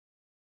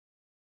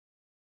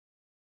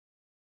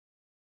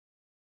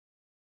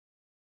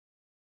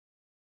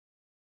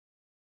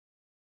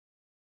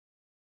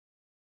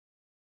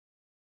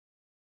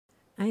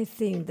I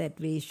think that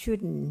we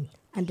shouldn't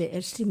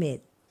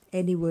underestimate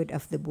any word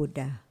of the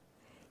Buddha.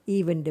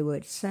 Even the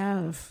word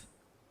self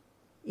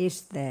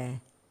is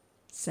there.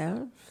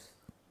 Self?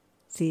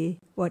 See,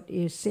 what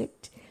is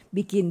it?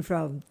 Begin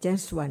from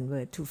just one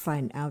word to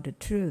find out the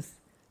truth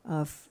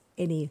of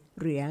any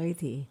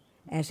reality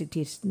as it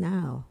is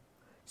now.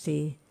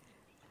 See,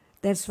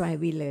 that's why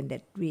we learn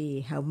that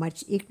how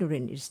much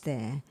ignorance is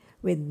there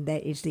when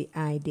there is the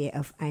idea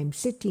of I'm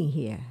sitting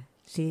here.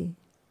 See,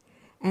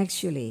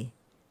 actually,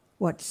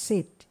 what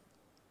sit?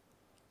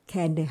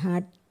 Can the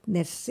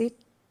hardness sit?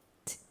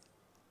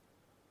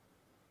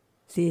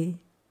 See,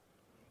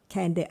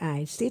 can the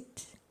eye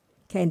sit?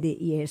 Can the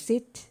ear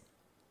sit?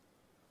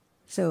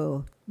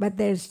 So, but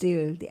there's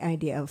still the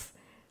idea of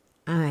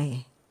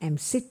I am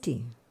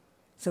sitting.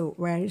 So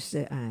where is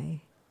the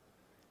I?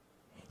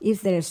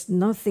 If there's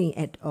nothing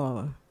at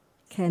all,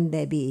 can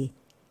there be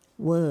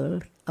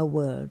a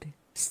world,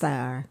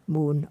 star,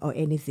 moon, or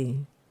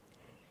anything?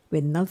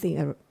 When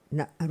nothing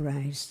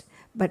arises,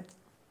 but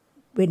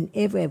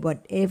whenever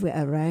whatever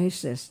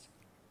arises,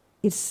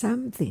 it's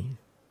something.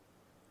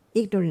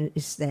 Ignorance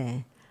is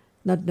there,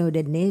 not know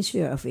the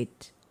nature of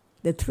it,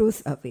 the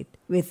truth of it,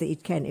 whether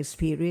it can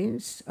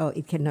experience or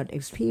it cannot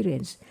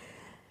experience.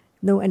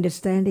 No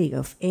understanding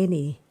of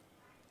any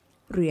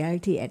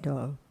reality at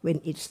all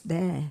when it's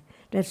there.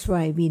 That's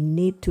why we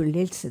need to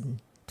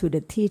listen to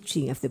the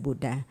teaching of the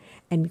Buddha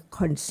and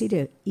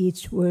consider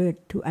each word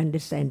to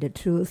understand the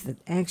truth that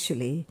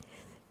actually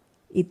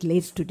it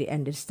leads to the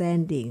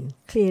understanding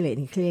clearly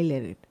and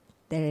clearly.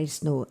 There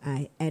is no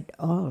I at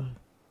all.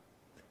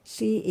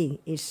 Seeing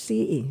is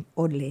seeing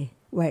only.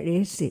 Where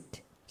is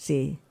it?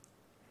 See,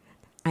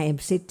 I am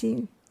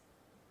sitting,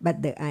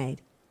 but the I,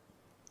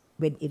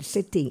 when it's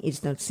sitting,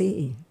 it's not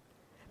seeing.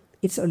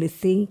 It's only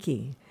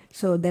thinking.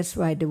 So that's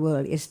why the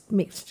world is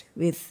mixed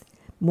with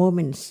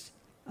moments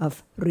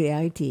of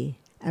reality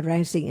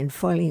arising and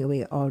falling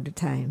away all the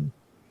time.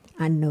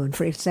 Unknown.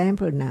 For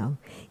example, now,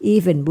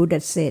 even Buddha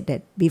said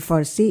that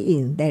before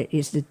seeing, there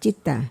is the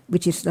citta,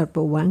 which is not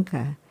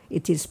Pavanka.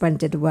 It is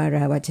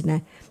Panchattvara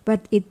Vachana,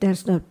 but it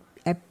does not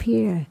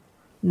appear.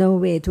 No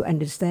way to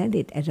understand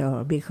it at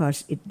all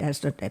because it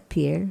does not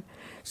appear.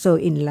 So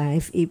in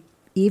life,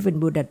 even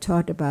Buddha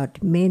taught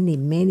about many,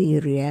 many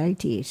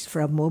realities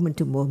from moment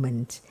to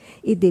moment.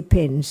 It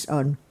depends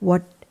on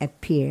what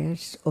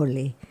appears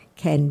only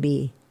can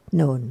be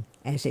known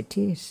as it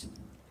is.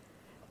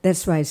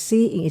 That's why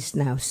seeing is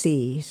now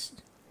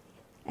ceased.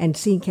 And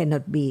seeing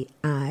cannot be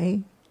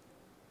I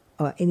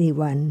or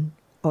anyone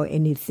or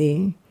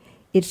anything.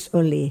 It's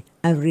only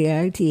a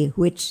reality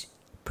which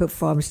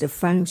performs the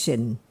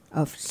function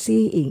of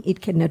seeing.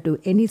 It cannot do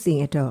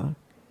anything at all.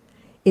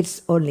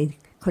 It's only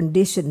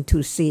conditioned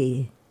to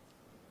see,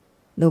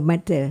 no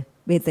matter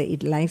whether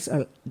it likes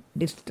or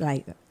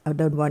dislikes or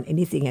don't want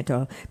anything at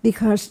all,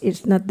 because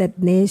it's not that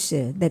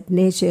nature. That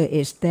nature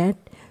is that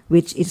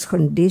which is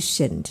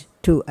conditioned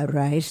to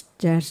arise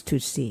just to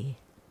see.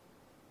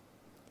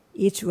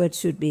 Each word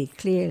should be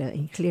clearer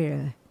and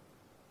clearer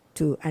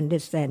to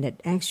understand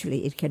that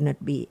actually it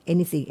cannot be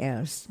anything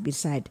else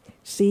besides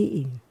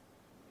seeing.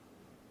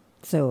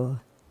 So,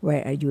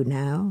 where are you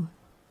now?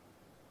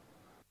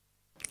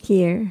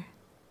 Here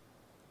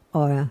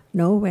or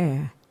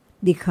nowhere,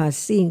 because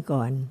seeing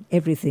gone,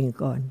 everything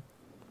gone.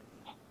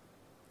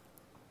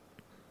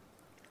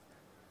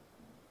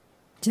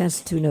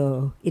 Just to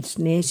know its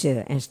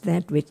nature as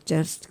that which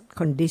just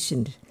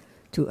conditioned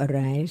to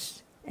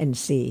arise and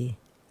see,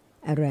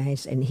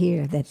 arise and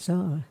hear, that's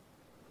all.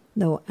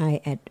 No I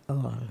at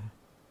all.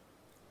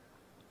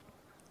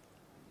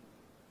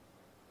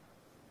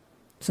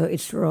 So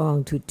it's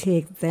wrong to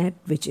take that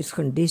which is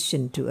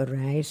conditioned to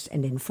arise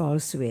and then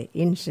falls away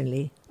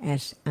instantly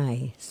as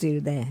I, still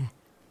there.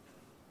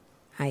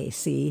 I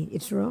see,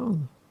 it's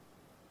wrong.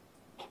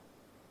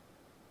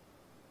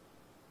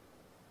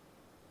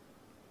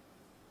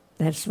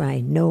 That's why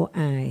no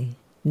I,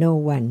 no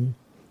one,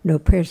 no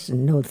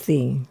person, no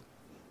thing.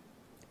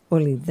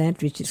 Only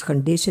that which is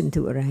conditioned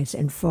to arise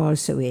and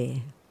falls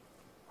away.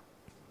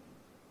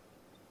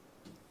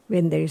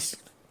 When there is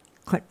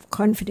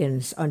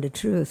confidence on the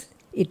truth,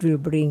 it will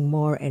bring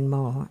more and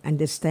more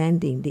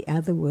understanding the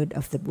other word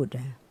of the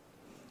Buddha.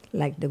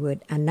 Like the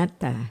word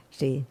anatta,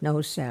 see,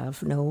 no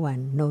self, no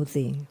one, no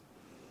thing.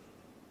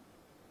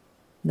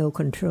 No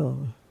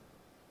control.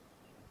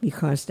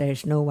 Because there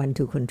is no one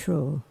to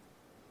control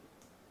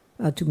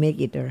or to make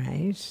it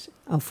arise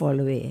or fall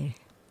away.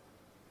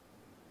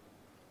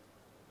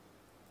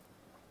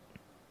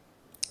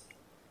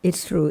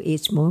 It's through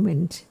each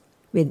moment,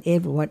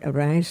 whenever what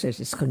arises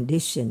is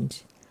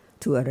conditioned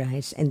to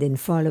arise and then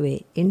fall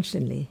away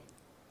instantly.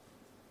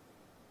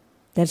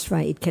 That's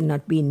why it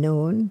cannot be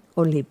known,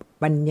 only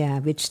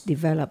panya which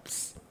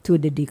develops to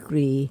the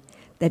degree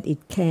that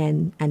it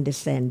can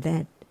understand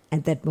that.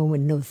 At that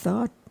moment, no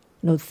thought,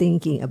 no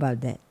thinking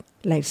about that.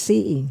 Like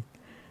seeing,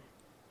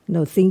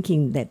 no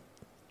thinking that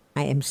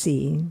I am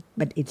seeing,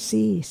 but it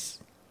sees.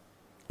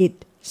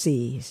 It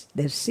sees.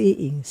 The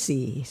seeing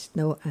sees,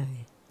 no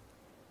I.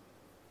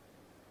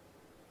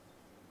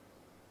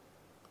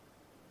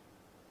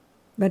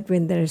 But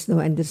when there is no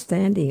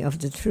understanding of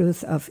the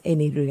truth of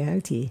any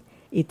reality,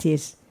 it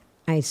is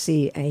I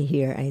see, I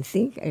hear, I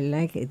think, I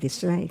like, I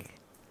dislike.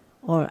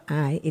 All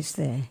I is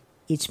there,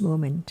 each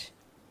moment.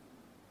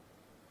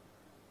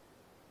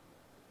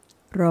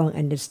 Wrong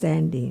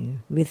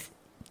understanding with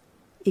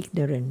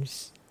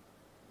ignorance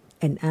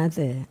and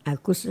other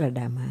akusala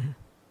dhamma.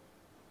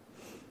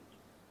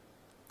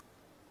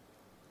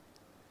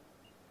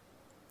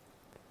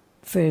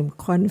 Firm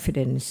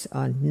confidence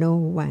on no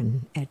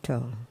one at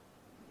all,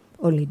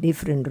 only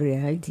different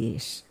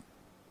realities.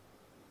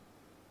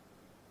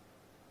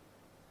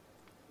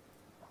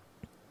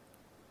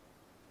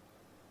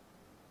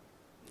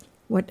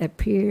 What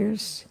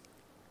appears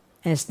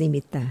as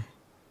nimitta,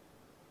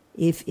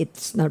 if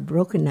it's not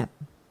broken up,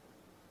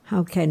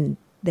 how can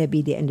there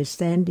be the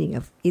understanding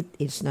of it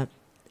is not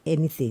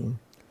anything,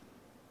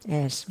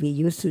 as we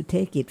used to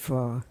take it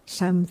for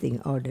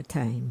something all the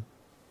time?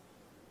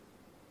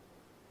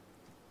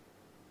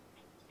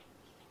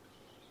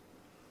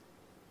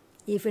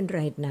 Even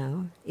right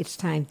now, it's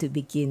time to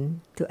begin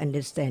to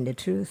understand the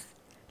truth,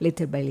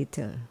 little by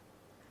little.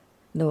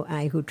 No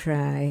I who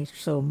try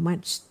so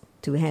much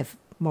to have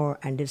more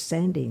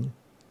understanding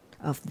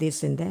of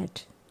this and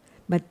that,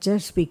 but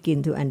just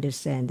begin to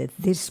understand that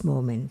this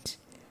moment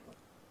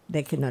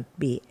there cannot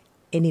be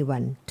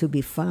anyone to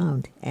be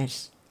found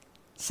as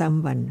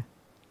someone,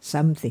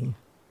 something.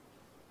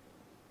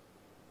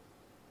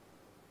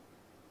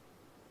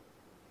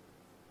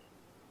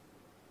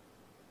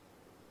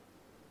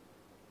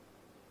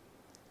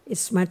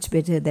 It's much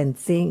better than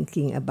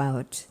thinking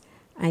about,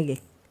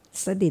 I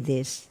study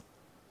this,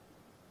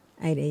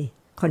 I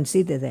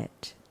consider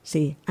that.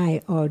 See,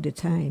 I all the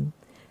time.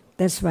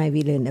 That's why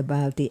we learn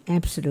about the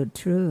absolute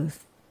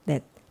truth,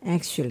 that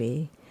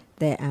actually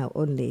there are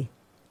only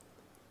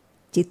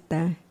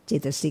citta,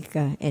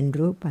 cetasika, and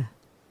rupa.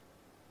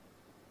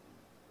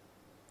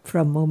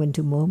 From moment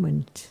to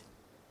moment,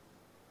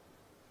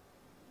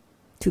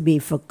 to be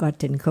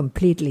forgotten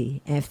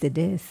completely after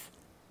death.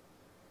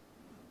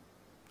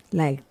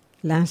 Like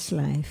last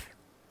life,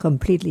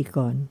 completely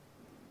gone.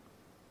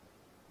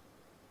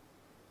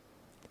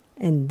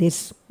 And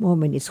this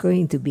moment is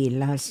going to be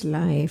last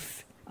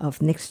life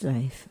of next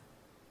life.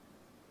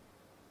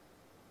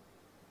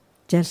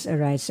 Just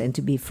arise and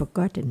to be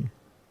forgotten.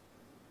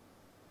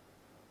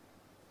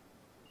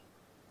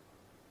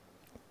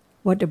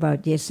 What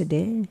about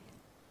yesterday?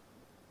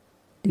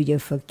 Do you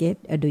forget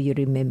or do you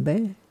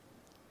remember?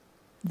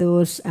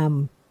 Those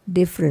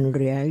different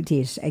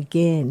realities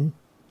again.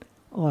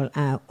 All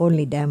are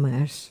only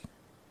dhammas,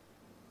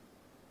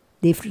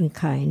 different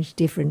kinds,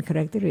 different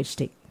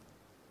characteristics.